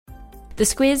The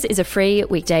Squiz is a free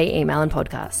weekday email and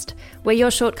podcast. We're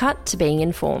your shortcut to being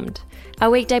informed. Our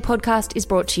weekday podcast is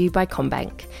brought to you by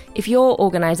CommBank. If your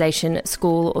organisation,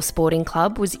 school or sporting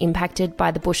club was impacted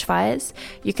by the bushfires,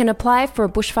 you can apply for a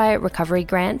bushfire recovery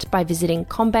grant by visiting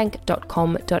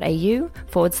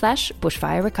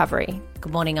commbank.com.au/bushfire recovery.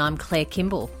 Good morning, I'm Claire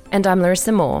Kimball. And I'm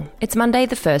Larissa Moore. It's Monday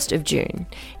the 1st of June.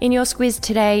 In your Squiz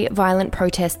today, violent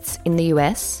protests in the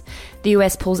US. The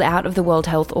US pulls out of the World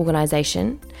Health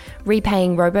Organization.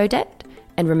 Repaying Robodebt.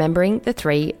 And remembering the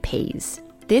 3 Ps.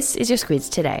 This is your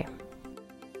Squiz today.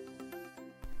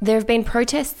 There have been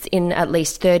protests in at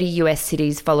least 30 US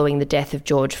cities following the death of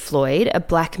George Floyd, a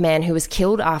black man who was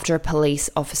killed after a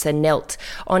police officer knelt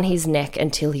on his neck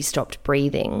until he stopped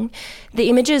breathing.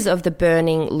 The images of the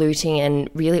burning, looting and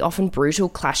really often brutal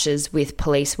clashes with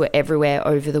police were everywhere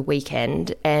over the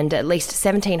weekend, and at least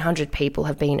 1,700 people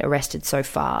have been arrested so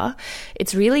far.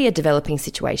 It's really a developing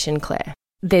situation, Claire.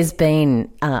 There's been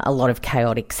a lot of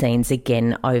chaotic scenes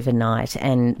again overnight,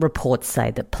 and reports say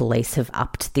that police have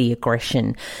upped the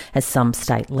aggression as some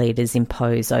state leaders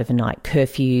impose overnight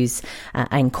curfews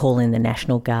and call in the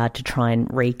National Guard to try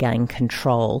and regain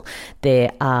control.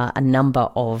 There are a number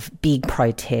of big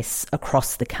protests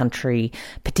across the country,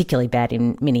 particularly bad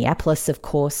in Minneapolis, of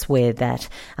course, where that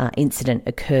incident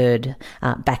occurred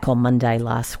back on Monday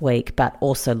last week, but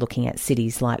also looking at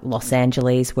cities like Los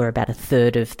Angeles, where about a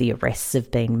third of the arrests have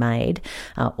been made.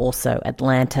 Also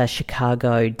Atlanta,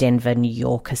 Chicago, Denver, New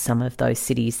York are some of those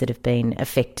cities that have been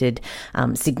affected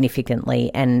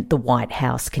significantly, and the White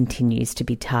House continues to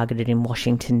be targeted in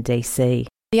Washington, D.C.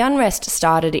 The unrest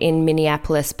started in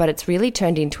Minneapolis, but it's really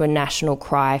turned into a national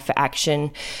cry for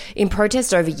action in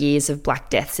protest over years of black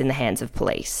deaths in the hands of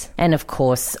police. And of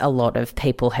course, a lot of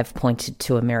people have pointed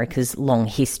to America's long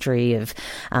history of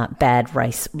bad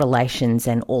race relations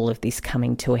and all of this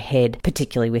coming to a head,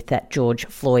 particularly with that George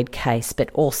Floyd case. But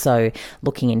also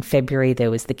looking in February,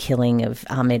 there was the killing of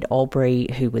Ahmaud Arbery,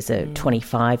 who was a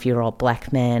 25-year-old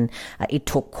black man. It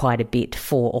took quite a bit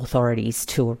for authorities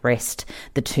to arrest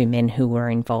the 2 men who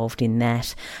were involved in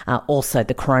that. Also,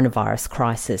 the coronavirus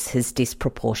crisis has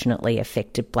disproportionately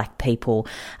affected black people,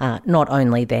 not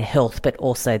only their health, but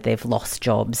also they've lost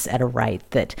jobs at a rate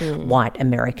that white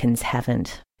Americans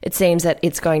haven't. It seems that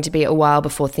it's going to be a while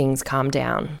before things calm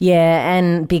down. Yeah,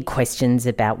 and big questions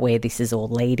about where this is all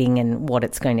leading and what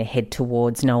it's going to head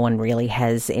towards. No one really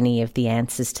has any of the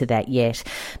answers to that yet.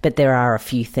 But there are a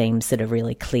few themes that are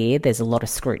really clear. There's a lot of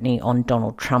scrutiny on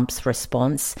Donald Trump's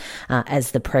response.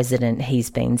 As the president, he's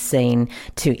been seen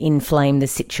to inflame the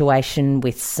situation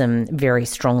with some very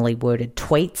strongly worded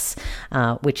tweets,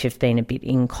 which have been a bit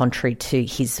in contrary to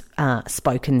his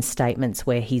spoken statements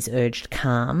where he's urged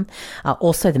calm.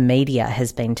 Also, the media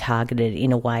has been targeted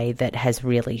in a way that has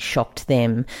really shocked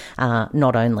them.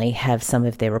 Not only have some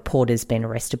of their reporters been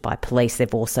arrested by police,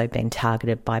 they've also been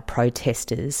targeted by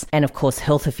protesters. And of course,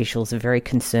 health officials are very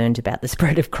concerned about the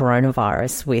spread of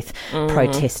coronavirus, with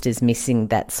protesters missing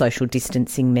that social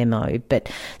distancing memo. But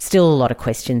still a lot of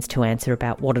questions to answer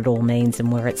about what it all means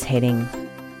and where it's heading.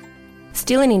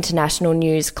 Still in international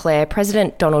news, Claire,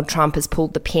 President Donald Trump has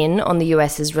pulled the pin on the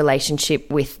US's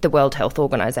relationship with the World Health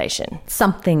Organization.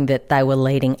 Something that they were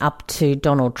leading up to.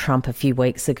 Donald Trump a few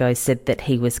weeks ago said that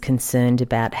he was concerned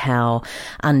about how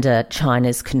under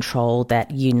China's control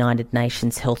that United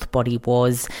Nations health body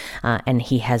was, and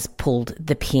he has pulled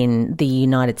the pin. The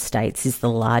United States is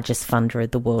the largest funder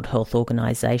of the World Health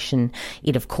Organization.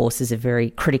 It, of course, is a very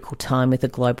critical time with a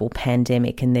global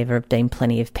pandemic, and there have been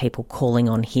plenty of people calling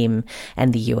on him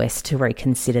and the US to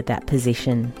reconsider that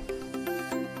position.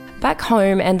 Back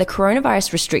home, and the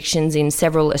coronavirus restrictions in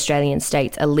several Australian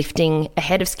states are lifting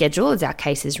ahead of schedule as our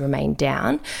cases remain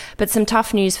down. But some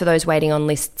tough news for those waiting on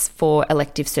lists for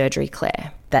elective surgery,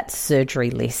 Claire. That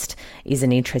surgery list is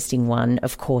an interesting one.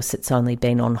 Of course, it's only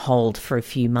been on hold for a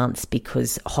few months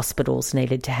because hospitals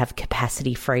needed to have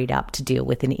capacity freed up to deal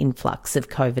with an influx of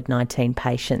COVID-19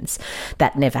 patients.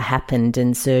 That never happened,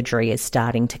 and surgery is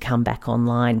starting to come back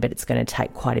online, but it's going to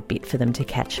take quite a bit for them to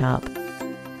catch up.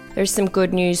 There's some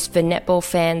good news for netball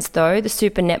fans, though. The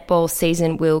Super Netball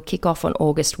season will kick off on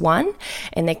August 1,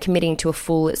 and they're committing to a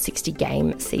full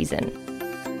 60-game season.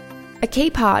 A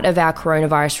key part of our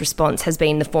coronavirus response has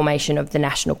been the formation of the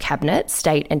National Cabinet,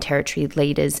 state and territory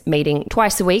leaders meeting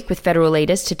twice a week with federal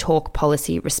leaders to talk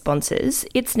policy responses.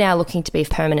 It's now looking to be a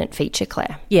permanent feature,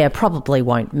 Claire. Yeah, probably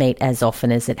won't meet as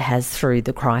often as it has through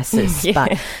the crisis,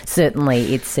 but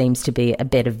certainly it seems to be a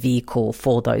better vehicle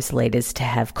for those leaders to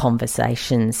have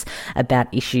conversations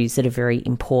about issues that are very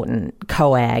important.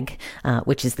 COAG,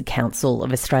 which is the Council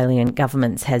of Australian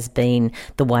Governments, has been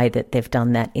the way that they've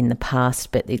done that in the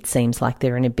past, but it seems seems like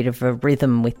they're in a bit of a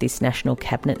rhythm with this national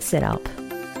cabinet setup.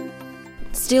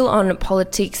 Still on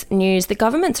politics news, the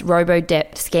government's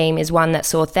Robodebt scheme is one that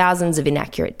saw thousands of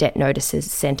inaccurate debt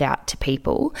notices sent out to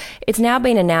people. It's now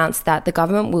been announced that the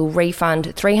government will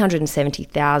refund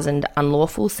 370,000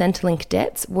 unlawful Centrelink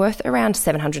debts worth around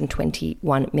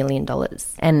 $721 million.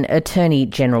 And Attorney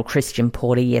General Christian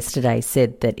Porter yesterday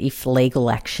said that if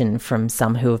legal action from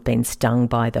some who have been stung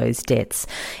by those debts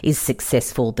is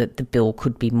successful, that the bill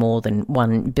could be more than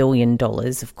 $1 billion.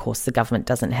 Of course, the government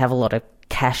doesn't have a lot of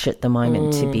cash at the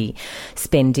moment to be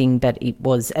spending, but it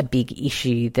was a big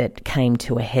issue that came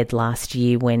to a head last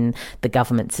year when the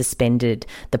government suspended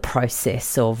the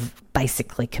process of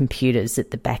basically computers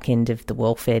at the back end of the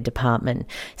welfare department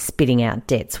spitting out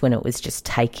debts when it was just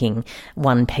taking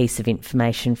one piece of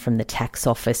information from the tax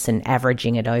office and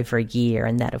averaging it over a year,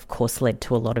 and that of course led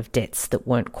to a lot of debts that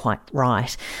weren't quite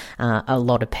right. A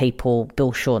lot of people,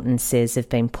 Bill Shorten says, have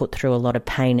been put through a lot of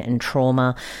pain and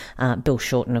trauma. Bill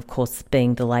Shorten, of course,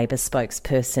 being the Labor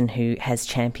spokesperson who has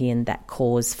championed that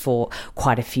cause for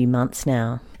quite a few months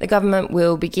now. The government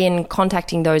will begin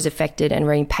contacting those affected, and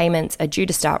repayments are due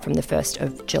to start from the 1st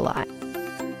of July.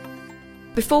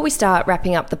 Before we start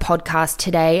wrapping up the podcast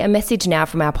today, a message now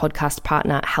from our podcast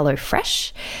partner,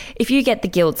 HelloFresh. If you get the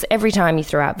guilt every time you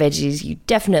throw out veggies you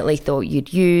definitely thought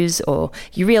you'd use, or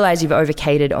you realise you've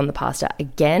overcated on the pasta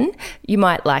again, you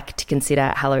might like to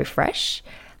consider HelloFresh.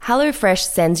 HelloFresh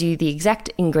sends you the exact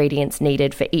ingredients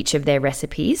needed for each of their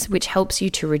recipes, which helps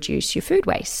you to reduce your food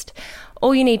waste.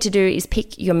 All you need to do is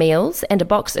pick your meals, and a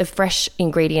box of fresh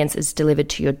ingredients is delivered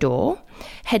to your door.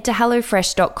 Head to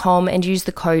hellofresh.com and use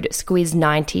the code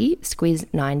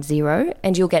SQUIZ90,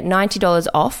 and you'll get $90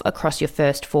 off across your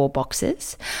first 4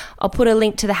 boxes. I'll put a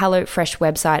link to the HelloFresh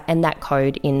website and that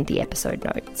code in the episode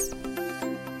notes.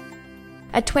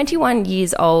 At 21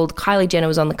 years old, Kylie Jenner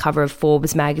was on the cover of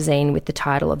Forbes magazine with the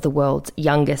title of the world's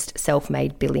youngest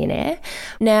self-made billionaire.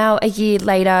 Now, a year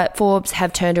later, Forbes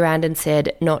have turned around and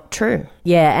said, not true.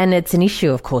 Yeah, and it's an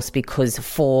issue, of course, because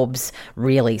Forbes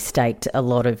really staked a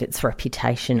lot of its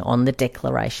reputation on the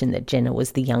declaration that Jenner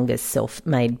was the youngest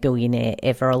self-made billionaire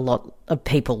ever. A lot of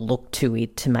people look to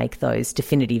it to make those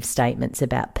definitive statements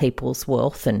about people's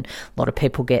wealth, and a lot of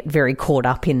people get very caught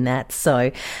up in that.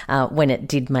 So when it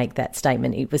did make that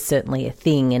statement, it was certainly a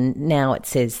thing, and now it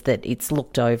says that it's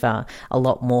looked over a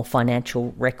lot more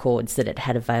financial records that it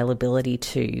had availability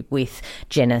to, with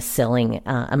Jenner selling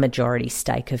a majority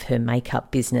stake of her makeup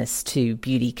business to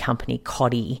beauty company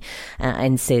Coty,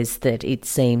 and says that it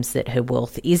seems that her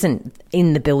wealth isn't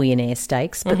in the billionaire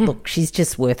stakes, but look, she's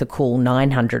just worth a cool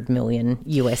 $900 million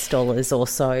US or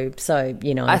so. So,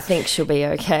 you know, I think she'll be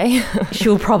okay.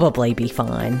 She'll probably be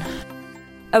fine.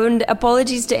 And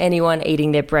apologies to anyone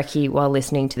eating their brekkie while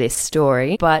listening to this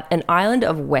story, but an island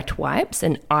of wet wipes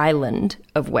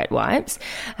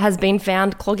has been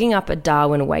found clogging up a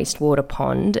Darwin wastewater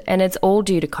pond, and it's all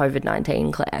due to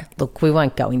COVID-19, Claire. Look, we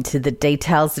won't go into the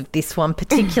details of this one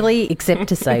particularly, except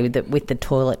to say that with the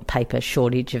toilet paper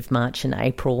shortage of March and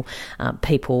April,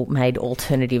 people made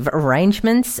alternative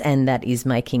arrangements, and that is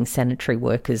making sanitary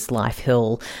workers' life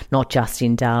hell, not just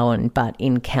in Darwin, but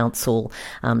in council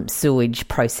sewage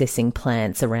processing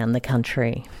plants around the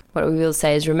country. What we will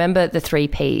say is, remember the 3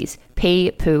 Ps: pee,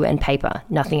 poo and paper,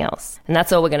 nothing else. And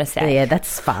that's all we're going to say. Yeah,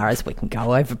 that's as far as we can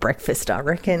go over breakfast, I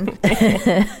reckon.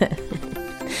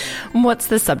 What's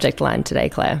the subject line today,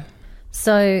 Claire?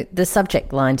 So the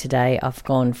subject line today, I've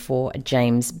gone for a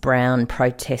James Brown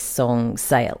protest song,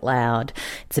 Say It Loud.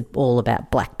 It's all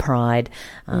about Black Pride,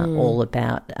 all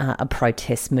about a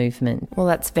protest movement. Well,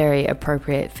 that's very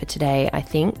appropriate for today, I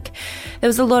think. There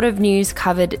was a lot of news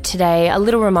covered today. A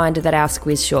little reminder that our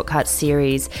Squiz Shortcut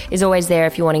series is always there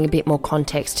if you're wanting a bit more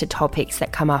context to topics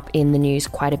that come up in the news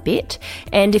quite a bit.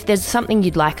 And if there's something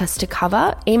you'd like us to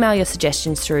cover, email your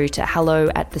suggestions through to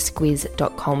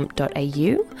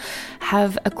hello@thesquiz.com.au.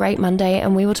 Have a great Monday,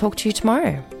 and we will talk to you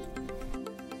tomorrow.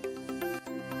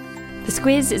 The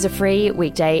Squiz is a free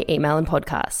weekday email and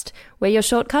podcast. We're your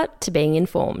shortcut to being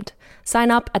informed.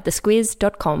 Sign up at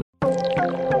thesquiz.com.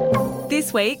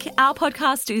 This week, our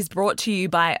podcast is brought to you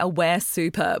by Aware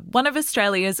Super, one of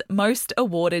Australia's most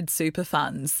awarded super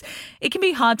funds. It can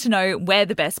be hard to know where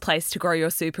the best place to grow your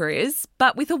super is,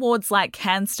 but with awards like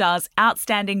CanStar's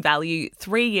Outstanding Value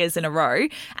 3 years in a row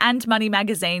and Money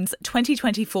Magazine's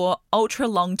 2024 Ultra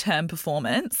Long-Term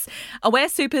Performance, Aware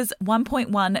Super's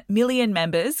 1.1 million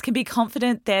members can be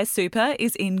confident their super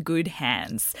is in good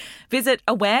hands. Visit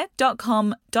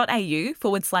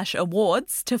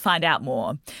aware.com.au/awards to find out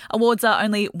more. Awards are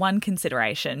only one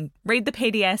consideration. Read the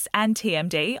PDS and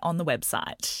TMD on the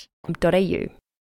website. .au